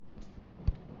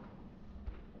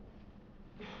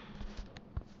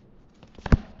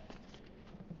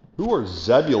Who are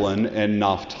Zebulun and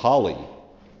Naphtali?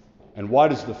 And why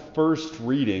does the first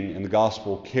reading in the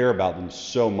gospel care about them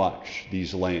so much,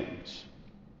 these lands?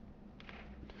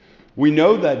 We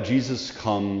know that Jesus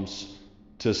comes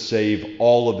to save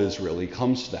all of Israel. He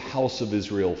comes to the house of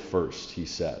Israel first, he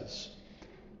says.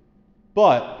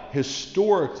 But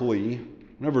historically,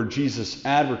 whenever Jesus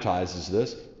advertises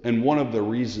this, and one of the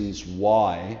reasons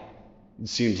why it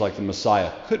seems like the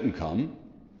Messiah couldn't come,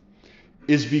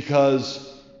 is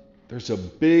because there's a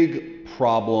big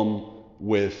problem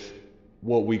with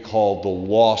what we call the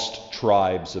lost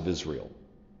tribes of Israel.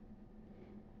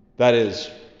 That is,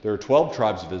 there are 12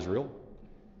 tribes of Israel.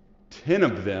 10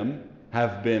 of them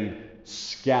have been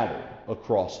scattered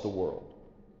across the world.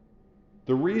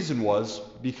 The reason was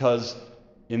because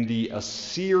in the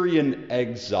Assyrian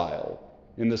exile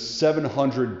in the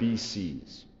 700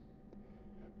 BCs,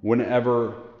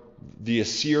 whenever the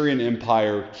Assyrian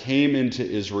Empire came into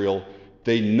Israel,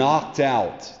 they knocked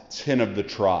out 10 of the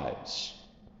tribes.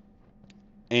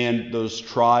 And those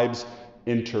tribes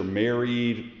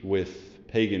intermarried with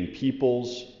pagan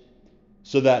peoples.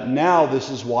 So that now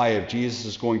this is why if Jesus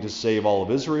is going to save all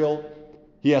of Israel,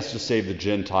 he has to save the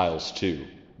Gentiles too.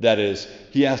 That is,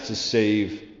 he has to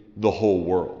save the whole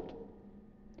world.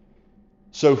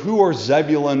 So who are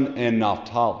Zebulun and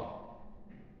Naphtali?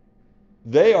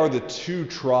 They are the two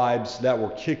tribes that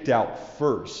were kicked out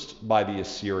first by the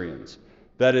Assyrians.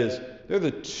 That is, they're the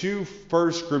two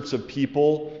first groups of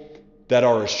people that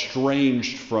are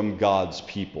estranged from God's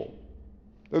people.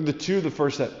 They're the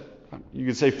first that, you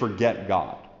could say, forget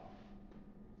God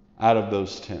out of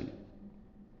those 10.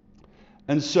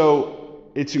 And so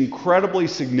it's incredibly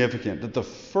significant that the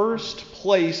first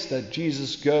place that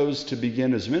Jesus goes to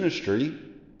begin his ministry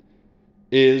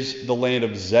is the land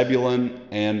of Zebulun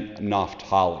and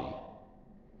Naphtali,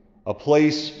 a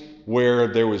place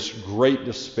where there was great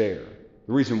despair.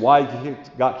 The reason why he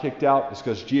got kicked out is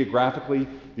because geographically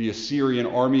the Assyrian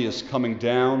army is coming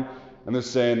down, and they're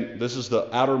saying this is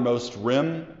the outermost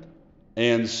rim,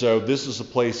 and so this is a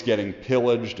place getting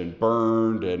pillaged and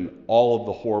burned and all of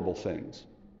the horrible things.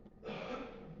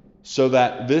 So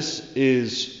that this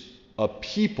is a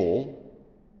people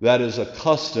that is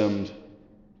accustomed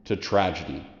to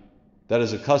tragedy, that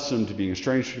is accustomed to being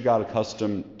estranged from God,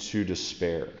 accustomed to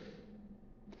despair.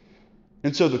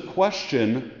 And so the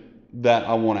question that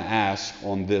I want to ask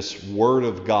on this Word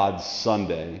of God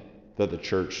Sunday that the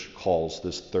church calls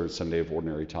this third Sunday of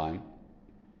Ordinary Time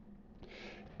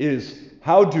is,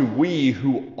 how do we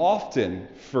who often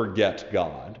forget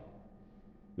God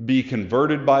be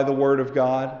converted by the Word of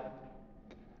God?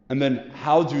 And then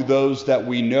how do those that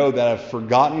we know that have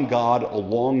forgotten God a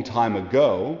long time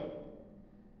ago,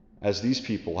 as these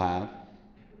people have,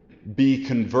 be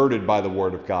converted by the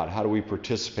Word of God? How do we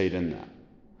participate in that?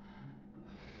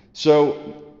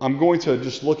 So I'm going to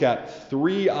just look at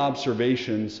 3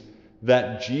 observations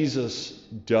that Jesus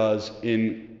does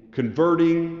in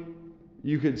converting,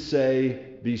 you could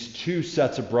say, these 2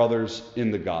 sets of brothers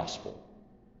in the gospel.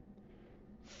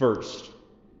 First,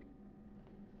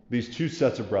 these 2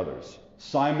 sets of brothers,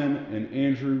 Simon and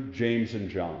Andrew, James and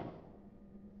John.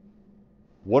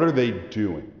 What are they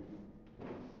doing?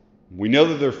 We know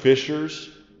that they're fishers,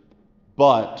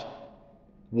 but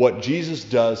what Jesus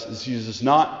does is he does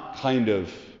not kind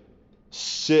of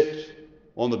sit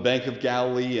on the bank of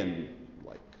Galilee and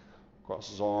cross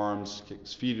his arms, kick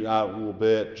his feet out a little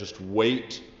bit, just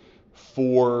wait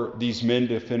for these men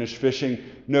to finish fishing.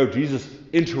 No, Jesus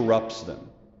interrupts them.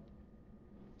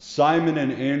 Simon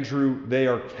and Andrew, they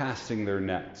are casting their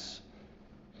nets.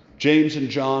 James and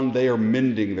John, they are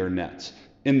mending their nets.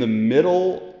 In the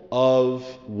middle of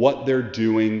what they're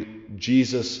doing,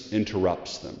 Jesus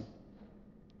interrupts them.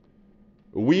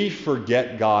 We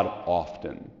forget God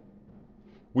often.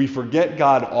 We forget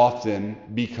God often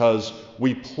because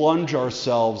we plunge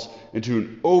ourselves into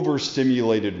an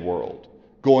overstimulated world,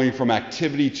 going from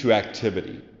activity to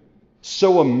activity,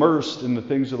 so immersed in the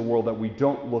things of the world that we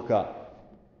don't look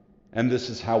up. And this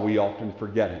is how we often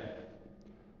forget Him.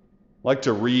 I'd like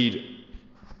to read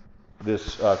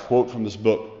this quote from this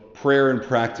book, Prayer and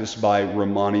Practice by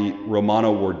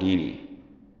Romano Guardini.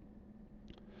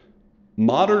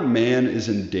 Modern man is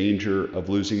in danger of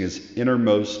losing his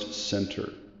innermost center,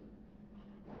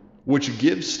 which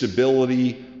gives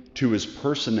stability to his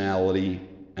personality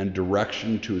and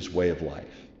direction to his way of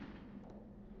life.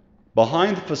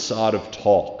 Behind the facade of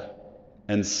talk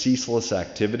and ceaseless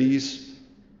activities,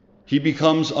 he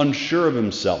becomes unsure of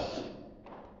himself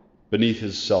beneath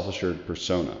his self-assured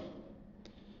persona.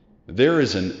 There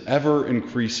is an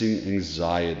ever-increasing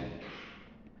anxiety.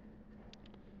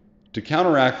 To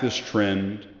counteract this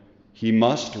trend, he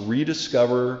must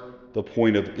rediscover the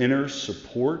point of inner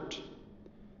support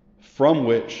from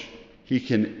which he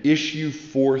can issue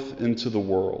forth into the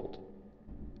world,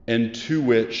 and to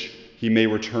which he may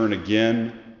return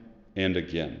again and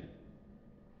again.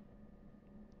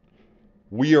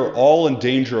 We are all in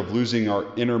danger of losing our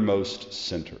innermost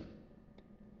center,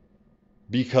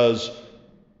 because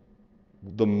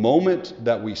the moment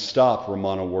that we stop,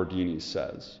 Romano Guardini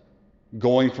says,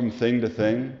 going from thing to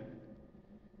thing,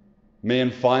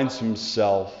 man finds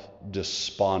himself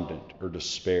despondent or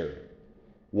despair,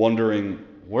 wondering,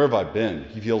 where have I been?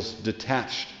 He feels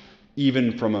detached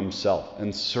even from himself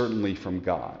and certainly from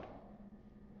God.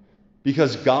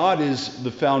 Because God is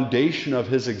the foundation of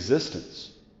his existence.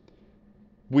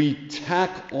 We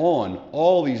tack on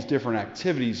all these different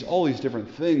activities, all these different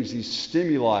things, these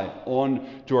stimuli on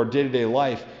to our day-to-day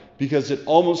life, because it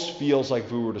almost feels like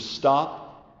if we were to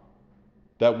stop,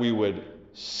 that we would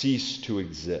cease to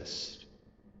exist.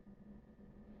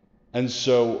 And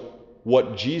so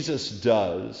what Jesus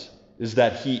does is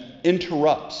that he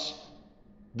interrupts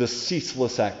the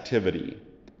ceaseless activity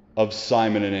of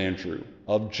Simon and Andrew,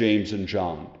 of James and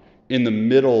John, in the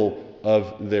middle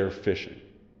of their fishing.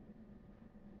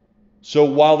 So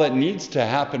while that needs to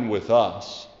happen with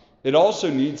us, it also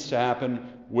needs to happen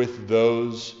with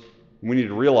those, we need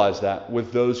to realize that,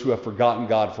 with those who have forgotten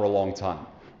God for a long time.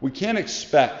 We can't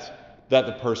expect that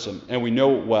the person, and we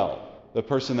know it well, the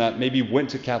person that maybe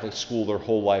went to Catholic school their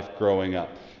whole life growing up,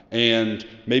 and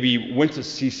maybe went to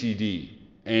CCD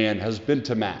and has been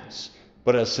to Mass,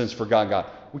 but has since forgotten God.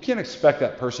 We can't expect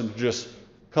that person to just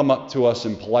come up to us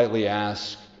and politely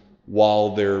ask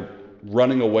while they're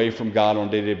running away from God on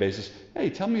a day-to-day basis, hey,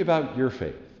 tell me about your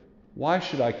faith. Why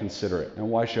should I consider it? And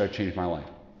why should I change my life?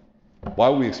 Why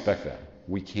would we expect that?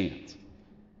 We can't.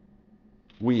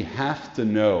 We have to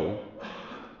know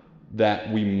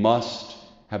that we must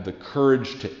have the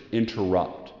courage to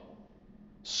interrupt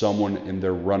someone in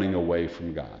their running away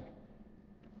from God.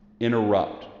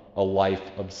 Interrupt a life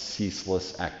of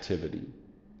ceaseless activity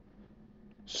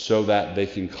so that they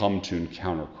can come to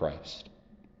encounter Christ.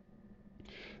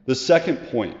 The second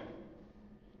point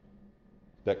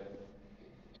that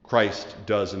Christ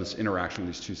does in this interaction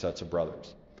with these two sets of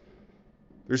brothers,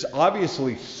 there's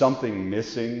obviously something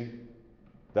missing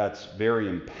that's very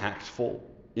impactful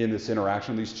in this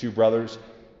interaction with these two brothers,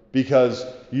 because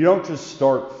you don't just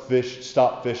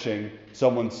stop fishing,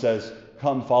 someone says,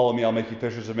 come follow me, I'll make you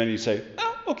fishers of men, and you say,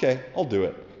 okay, I'll do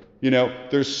it.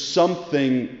 There's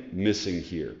something missing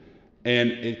here.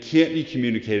 And it can't be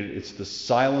communicated. It's the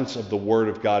silence of the Word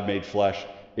of God made flesh.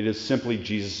 It is simply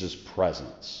Jesus'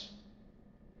 presence.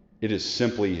 It is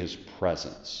simply his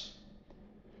presence.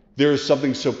 There is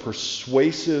something so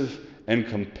persuasive and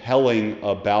compelling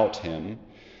about him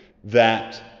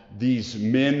that these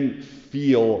men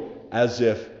feel as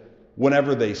if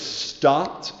whenever they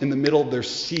stopped in the middle of their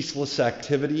ceaseless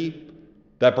activity,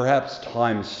 that perhaps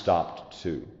time stopped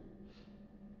too.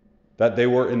 That they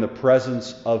were in the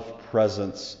presence of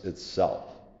presence itself.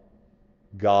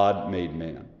 God made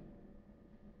man.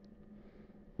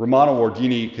 Romano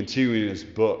Guardini, continuing in his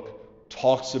book,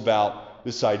 talks about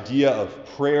this idea of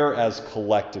prayer as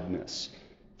collectedness.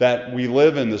 That we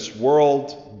live in this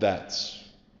world that's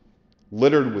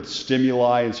littered with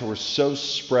stimuli, and so we're so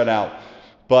spread out.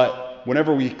 But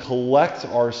whenever we collect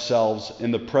ourselves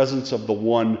in the presence of the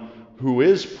one who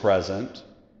is present,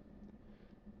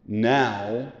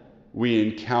 now we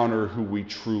encounter who we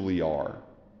truly are.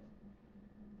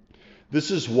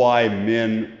 This is why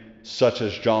men such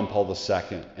as John Paul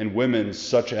II and women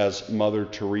such as Mother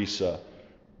Teresa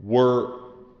were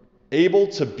able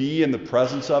to be in the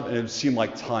presence of, and it seemed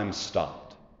like time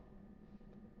stopped.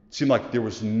 It seemed like there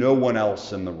was no one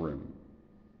else in the room.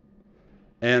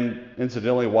 And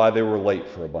incidentally, why they were late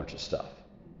for a bunch of stuff.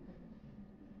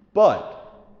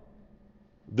 But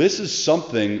this is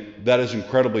something that is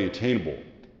incredibly attainable.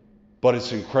 But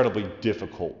it's incredibly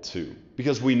difficult too,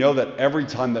 because we know that every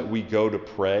time that we go to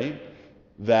pray,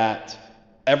 that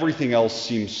everything else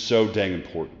seems so dang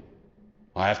important.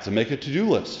 I have to make a to-do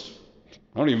list.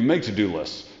 I don't even make to-do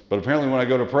lists, but apparently when I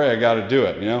go to pray, I got to do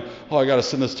it. I got to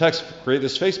send this text, create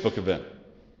this Facebook event.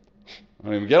 I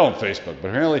don't even get on Facebook, but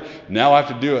apparently now I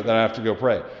have to do it, then I have to go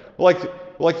pray. Like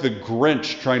the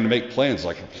Grinch trying to make plans,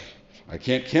 like I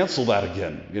can't cancel that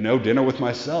again. Dinner with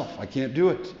myself, I can't do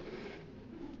it.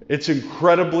 It's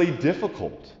incredibly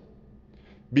difficult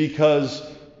because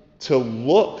to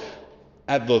look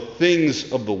at the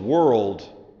things of the world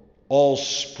all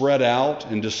spread out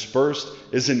and dispersed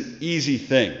is an easy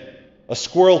thing. A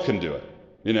squirrel can do it.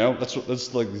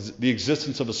 That's like the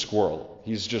existence of a squirrel.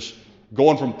 He's just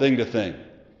going from thing to thing.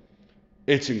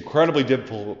 It's incredibly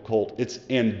difficult. It's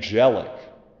angelic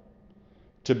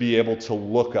to be able to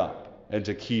look up and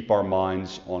to keep our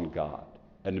minds on God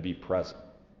and to be present.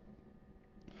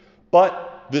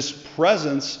 But this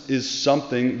presence is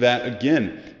something that,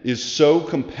 again, is so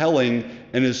compelling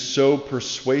and is so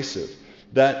persuasive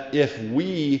that if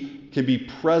we can be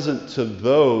present to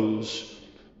those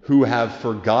who have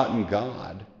forgotten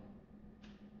God,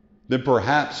 then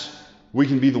perhaps we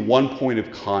can be the one point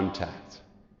of contact.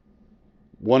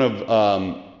 One of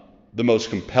the most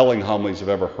compelling homilies I've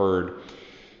ever heard,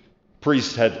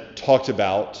 priest had talked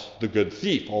about the good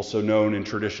thief, also known in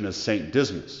tradition as Saint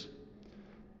Dismas.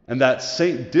 And that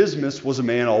Saint Dismas was a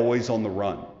man always on the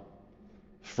run,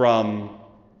 from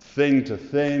thing to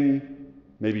thing,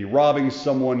 maybe robbing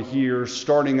someone here,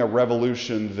 starting a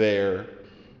revolution there.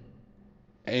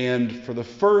 And for the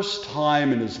first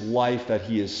time in his life that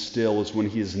he is still is when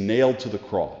he is nailed to the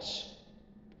cross.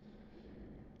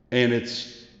 And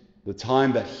it's the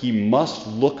time that he must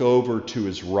look over to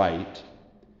his right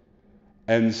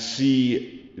and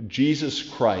see Jesus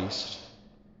Christ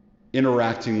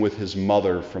interacting with his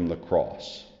mother from the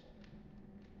cross.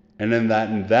 And in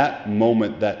that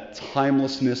moment, that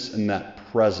timelessness and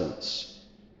that presence,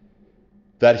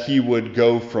 that he would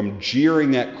go from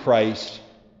jeering at Christ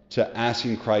to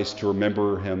asking Christ to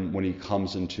remember him when he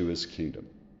comes into his kingdom.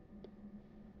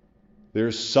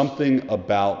 There's something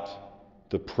about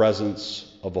the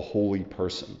presence of a holy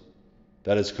person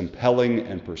that is compelling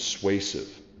and persuasive,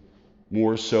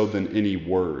 more so than any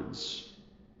words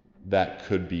that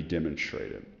could be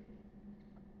demonstrated.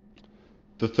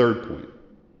 The third point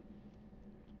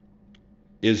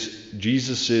is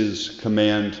Jesus'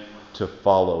 command to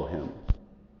follow him.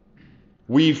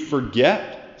 We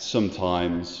forget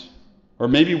sometimes, or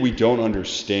maybe we don't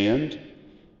understand,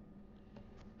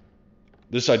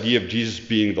 this idea of Jesus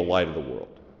being the light of the world.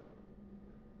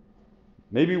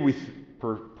 Maybe we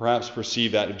perhaps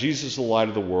perceive that if Jesus is the light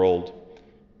of the world,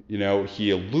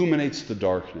 he illuminates the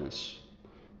darkness.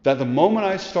 That the moment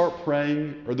I start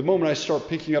praying, or the moment I start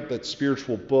picking up that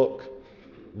spiritual book,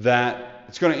 that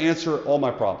it's going to answer all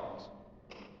my problems.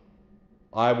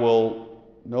 I will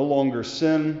no longer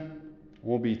sin,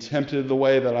 won't be tempted the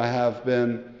way that I have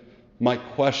been. My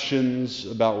questions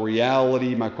about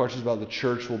reality, my questions about the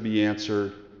church will be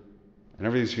answered, and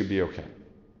everything's going to be okay.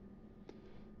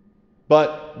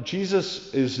 But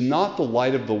Jesus is not the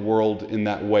light of the world in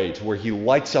that way, to where he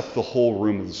lights up the whole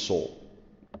room of the soul.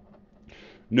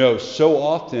 No, so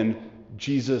often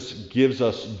Jesus gives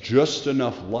us just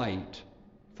enough light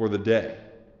for the day.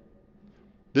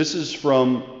 This is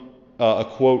from a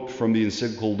quote from the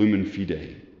encyclical Lumen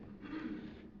Fidei.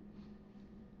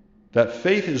 That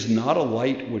faith is not a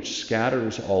light which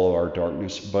scatters all of our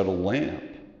darkness, but a lamp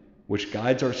which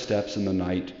guides our steps in the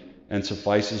night and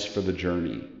suffices for the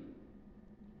journey.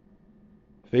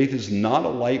 Faith is not a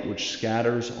light which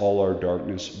scatters all our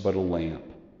darkness, but a lamp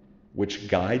which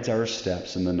guides our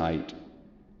steps in the night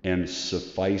and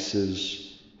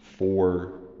suffices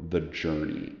for the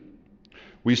journey.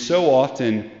 We so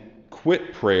often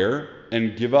quit prayer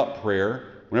and give up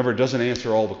prayer whenever it doesn't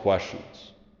answer all the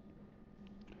questions.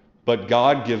 But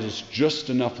God gives us just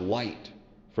enough light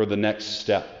for the next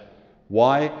step.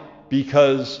 Why?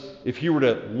 Because if he were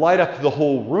to light up the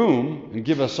whole room and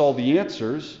give us all the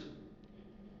answers,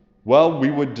 well,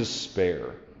 we would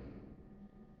despair.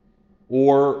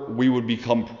 Or we would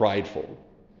become prideful.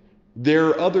 There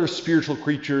are other spiritual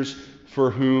creatures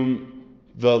for whom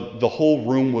the whole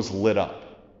room was lit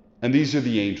up. And these are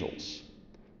the angels.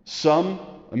 Some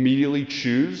immediately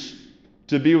choose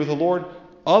to be with the Lord.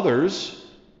 Others,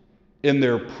 in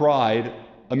their pride,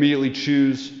 immediately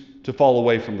choose to fall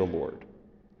away from the Lord.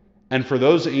 And for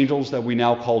those angels that we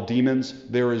now call demons,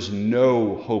 there is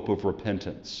no hope of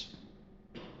repentance,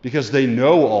 because they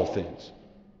know all things,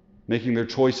 making their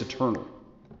choice eternal.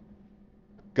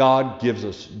 God gives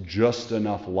us just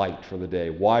enough light for the day.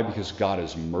 Why? Because God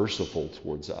is merciful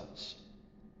towards us.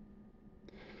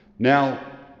 Now,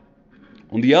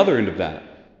 on the other end of that,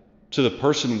 to the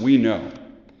person we know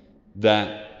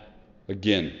that,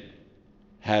 again,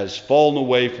 has fallen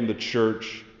away from the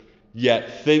church,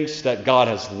 yet thinks that God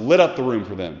has lit up the room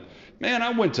for them. Man,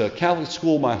 I went to Catholic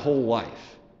school my whole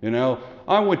life.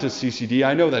 I went to CCD.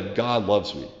 I know that God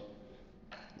loves me.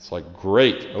 It's like,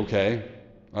 great, okay.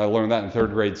 I learned that in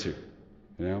third grade too.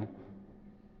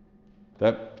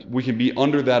 That we can be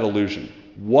under that illusion.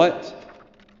 What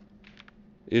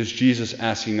is Jesus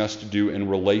asking us to do in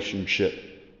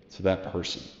relationship to that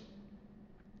person?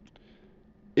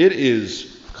 It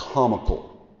is comical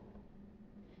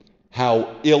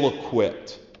how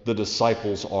ill-equipped the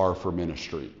disciples are for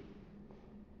ministry.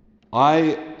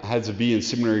 I had to be in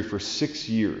seminary for 6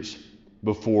 years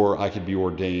before I could be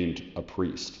ordained a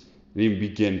priest. and even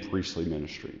begin priestly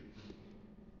ministry.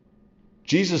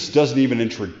 Jesus doesn't even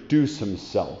introduce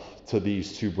himself to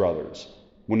these two brothers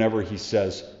whenever he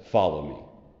says, "Follow me."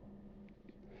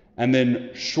 And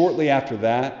then shortly after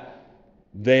that,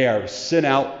 they are sent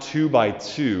out 2 by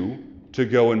 2 to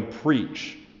go and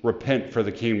preach, "Repent, for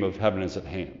the kingdom of heaven is at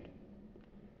hand."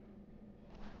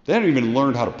 They haven't even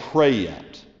learned how to pray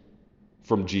yet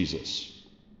from Jesus.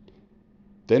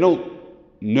 They don't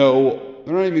know,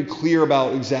 they're not even clear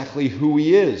about exactly who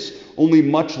he is. Only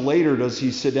much later does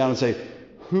he sit down and say,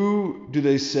 "Who do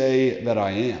they say that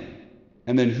I am?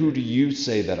 And then who do you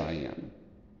say that I am?"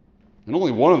 And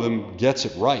only one of them gets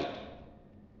it right.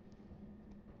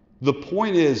 The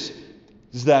point is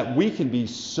that we can be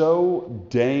so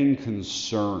dang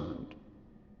concerned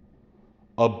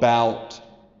about,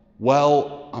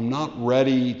 well, I'm not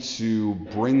ready to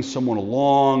bring someone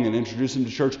along and introduce them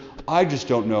to church. I just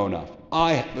don't know enough.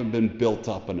 I haven't been built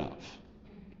up enough.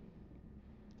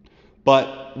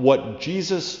 But what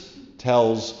Jesus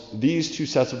tells these two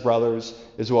sets of brothers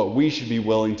is what we should be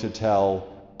willing to tell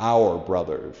our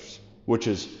brothers, which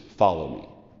is, "Follow me."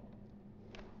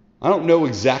 I don't know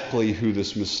exactly who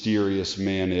this mysterious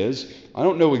man is. I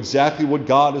don't know exactly what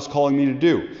God is calling me to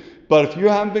do. But if you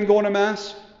haven't been going to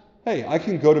Mass, hey, I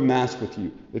can go to Mass with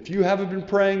you. If you haven't been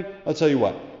praying, I'll tell you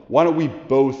what. Why don't we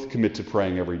both commit to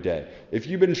praying every day? If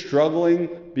you've been struggling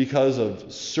because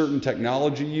of certain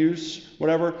technology use,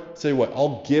 whatever, say what,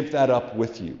 I'll give that up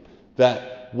with you.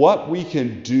 That what we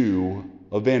can do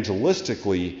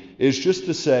evangelistically is just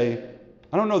to say,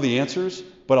 I don't know the answers,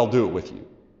 but I'll do it with you.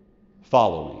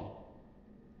 Follow me.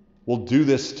 We'll do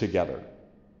this together.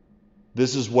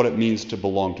 This is what it means to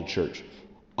belong to church.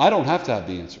 I don't have to have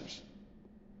the answers,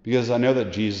 because I know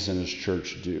that Jesus and his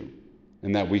church do,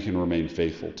 and that we can remain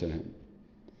faithful to him.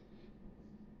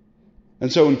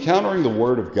 And so, encountering the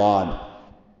Word of God,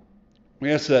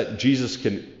 we ask that Jesus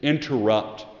can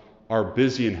interrupt our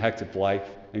busy and hectic life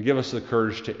and give us the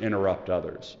courage to interrupt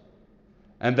others.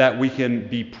 And that we can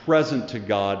be present to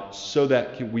God so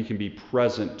that we can be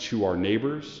present to our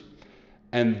neighbors,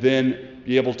 and then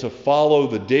be able to follow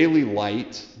the daily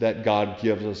light that God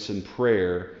gives us in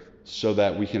prayer, so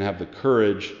that we can have the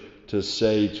courage to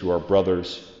say to our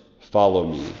brothers, "Follow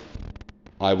me.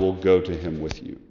 I will go to him with you."